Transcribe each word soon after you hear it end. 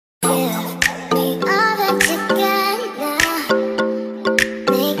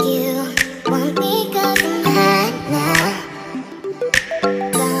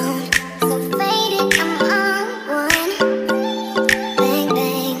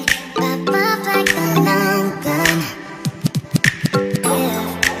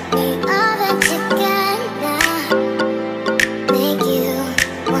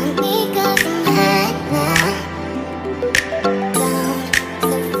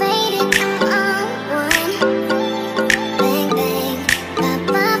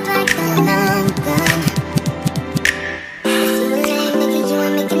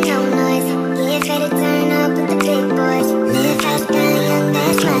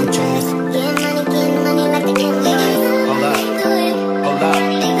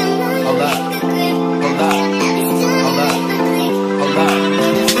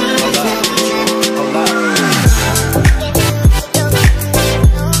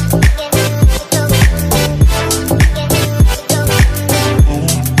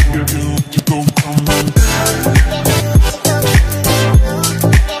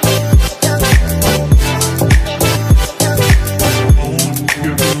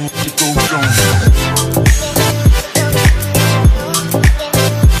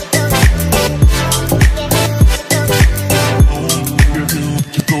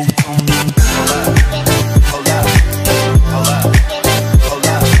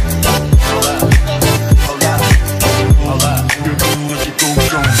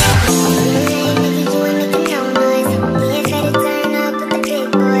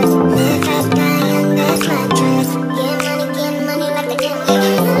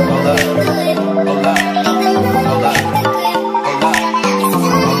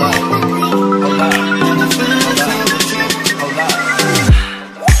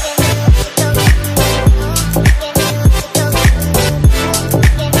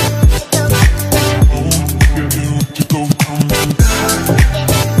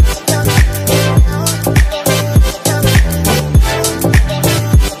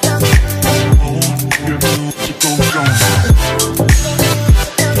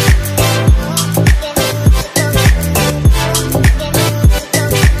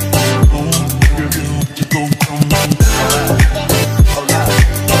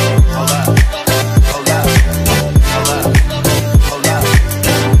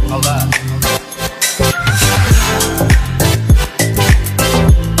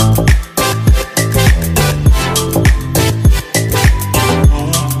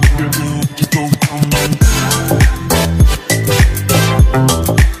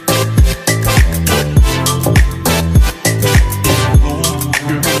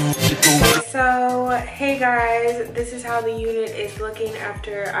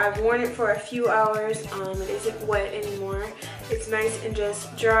after I've worn it for a few hours. It isn't wet anymore. It's nice and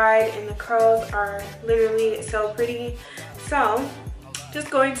just dried, and the curls are literally so pretty. So just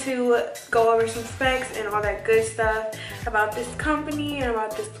going to go over some specs and all that good stuff about this company and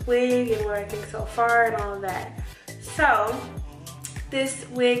about this wig and what I think so far and all of that. So this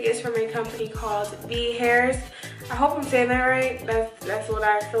wig is from a company called Beahairs. I hope I'm saying that right. That's what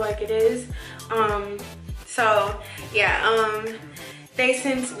I feel like it is. So yeah, they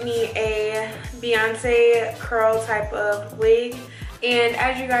sent me a Beyonce curl type of wig, and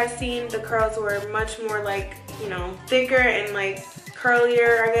as you guys seen, the curls were much more like, you know, thicker and like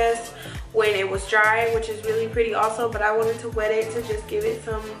curlier, I guess, when it was dry, which is really pretty also. But I wanted to wet it to just give it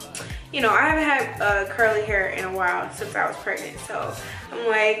some, you know, I haven't had curly hair in a while since I was pregnant, so I'm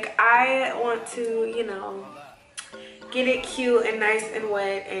like, I want to, you know, get it cute and nice and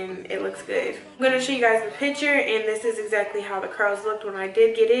wet, and it looks good. I'm gonna show you guys the picture, and this is exactly how the curls looked when I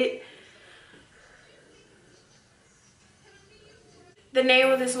did get it. The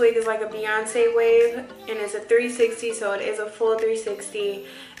name of this wig is like a Beyonce wave, and it's a 360, so it is a full 360,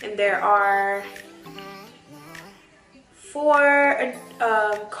 and there are 4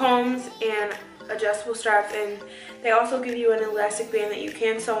 combs and adjustable straps, and they also give you an elastic band that you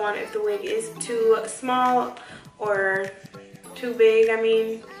can sew on if the wig is too small or too big. I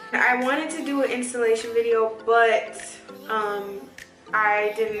mean, I wanted to do an installation video, but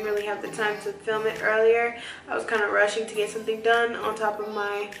I didn't really have the time to film it earlier. I was kind of rushing to get something done on top of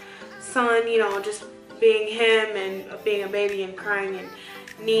my son, you know, just being him and being a baby and crying and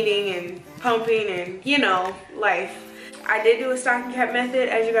kneading and pumping and, you know, life. I did do a stocking cap method.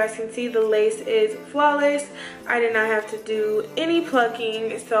 As you guys can see, the lace is flawless. I did not have to do any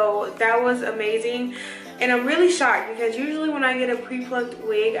plucking, so that was amazing. And I'm really shocked because usually when I get a pre-plucked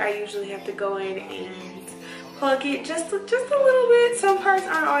wig, I usually have to go in and pluck it just a little bit. Some parts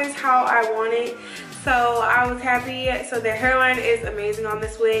aren't always how I want it, so I was happy. So the hairline is amazing on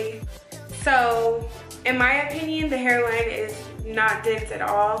this wig. So in my opinion, the hairline is not dense at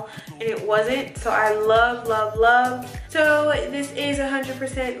all, and it wasn't, so I love. So this is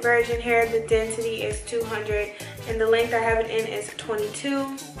 100% virgin hair. The density is 200, and the length I have it in is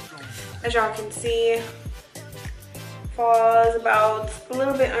 22. As y'all can see, falls about a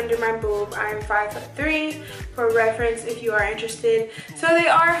little bit under my boob. I'm 5'3", for reference if you are interested. So they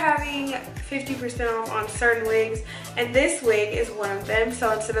are having 50% off on certain wigs, and this wig is one of them.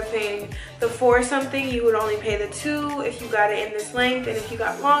 So instead of paying the 4 something, you would only pay the 2 if you got it in this length, and if you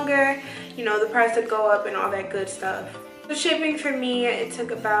got longer, you know, the price would go up and all that good stuff. The shipping for me, it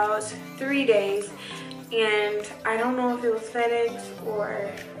took about 3 days, and I don't know if it was FedEx or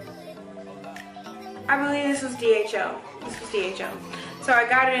I believe this was DHL. So I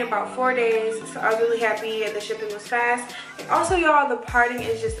got it in about 4 days, so I was really happy. The shipping was fast. And also, y'all, the parting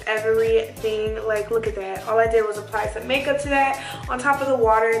is just everything. Like, look at that. All I did was apply some makeup to that on top of the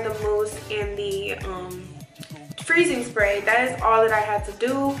water, the mousse, and the freezing spray. That is all that I had to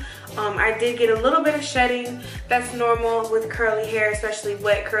do. I did get a little bit of shedding. That's normal with curly hair, especially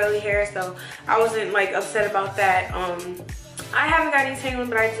wet curly hair, so I wasn't like upset about that. I haven't got any tangling,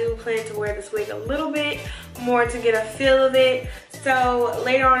 but I do plan to wear this wig a little bit more to get a feel of it. So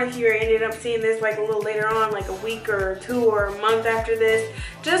later on, if you ended up seeing this like a little later on, like a week or 2 or a month after this,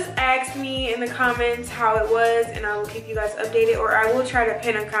 just ask me in the comments how it was, and I will keep you guys updated, or I will try to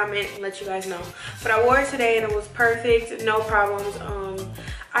pin a comment and let you guys know. But I wore it today and it was perfect, no problems.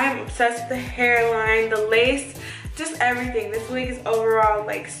 I am obsessed with the hairline, the lace, just everything. This wig is overall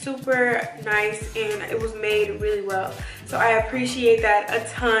like super nice, and it was made really well. So I appreciate that a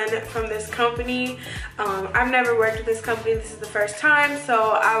ton from this company. I've never worked with this company. This is the first time,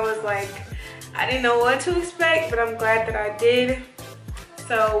 so I was like, I didn't know what to expect, but I'm glad that I did.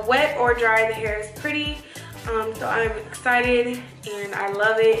 So wet or dry, the hair is pretty. So I'm excited and I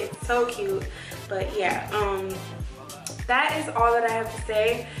love it. It's so cute. But yeah, that is all that I have to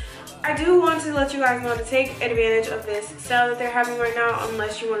say. I do want to let you guys know to take advantage of this sale that they're having right now,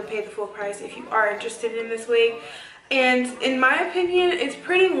 unless you want to pay the full price if you are interested in this wig. And in my opinion, it's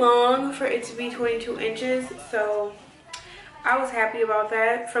pretty long for it to be 22 inches, so I was happy about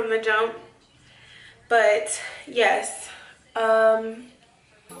that from the jump. But yes,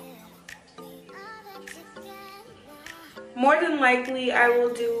 more than likely I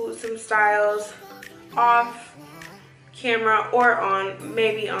will do some styles off camera or on,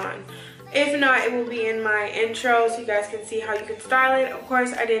 maybe on. If not, it will be in my intro so you guys can see how you can style it. Of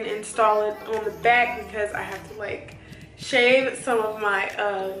course, I didn't install it on the back because I have to like shave some of my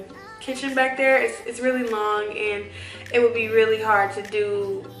kitchen back there. It's really long, and it would be really hard to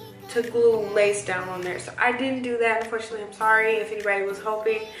do to glue lace down on there. So I didn't do that, unfortunately. I'm sorry if anybody was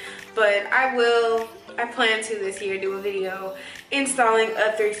hoping, but I plan to this year do a video installing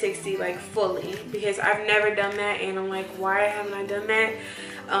a 360 like fully, because I've never done that and I'm like, why haven't I done that?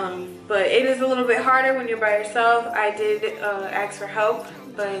 But it is a little bit harder when you're by yourself. I did ask for help,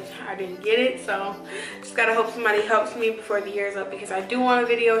 but I didn't get it, so just gotta hope somebody helps me before the year is up, because I do want a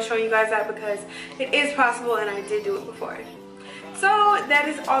video showing you guys that, because it is possible and I did do it before. So that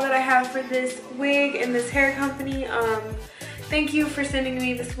is all that I have for this wig and this hair company. Thank you for sending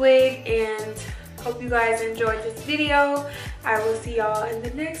me this wig, and hope you guys enjoyed this video. I will see y'all in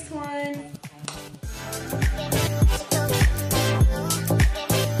the next one.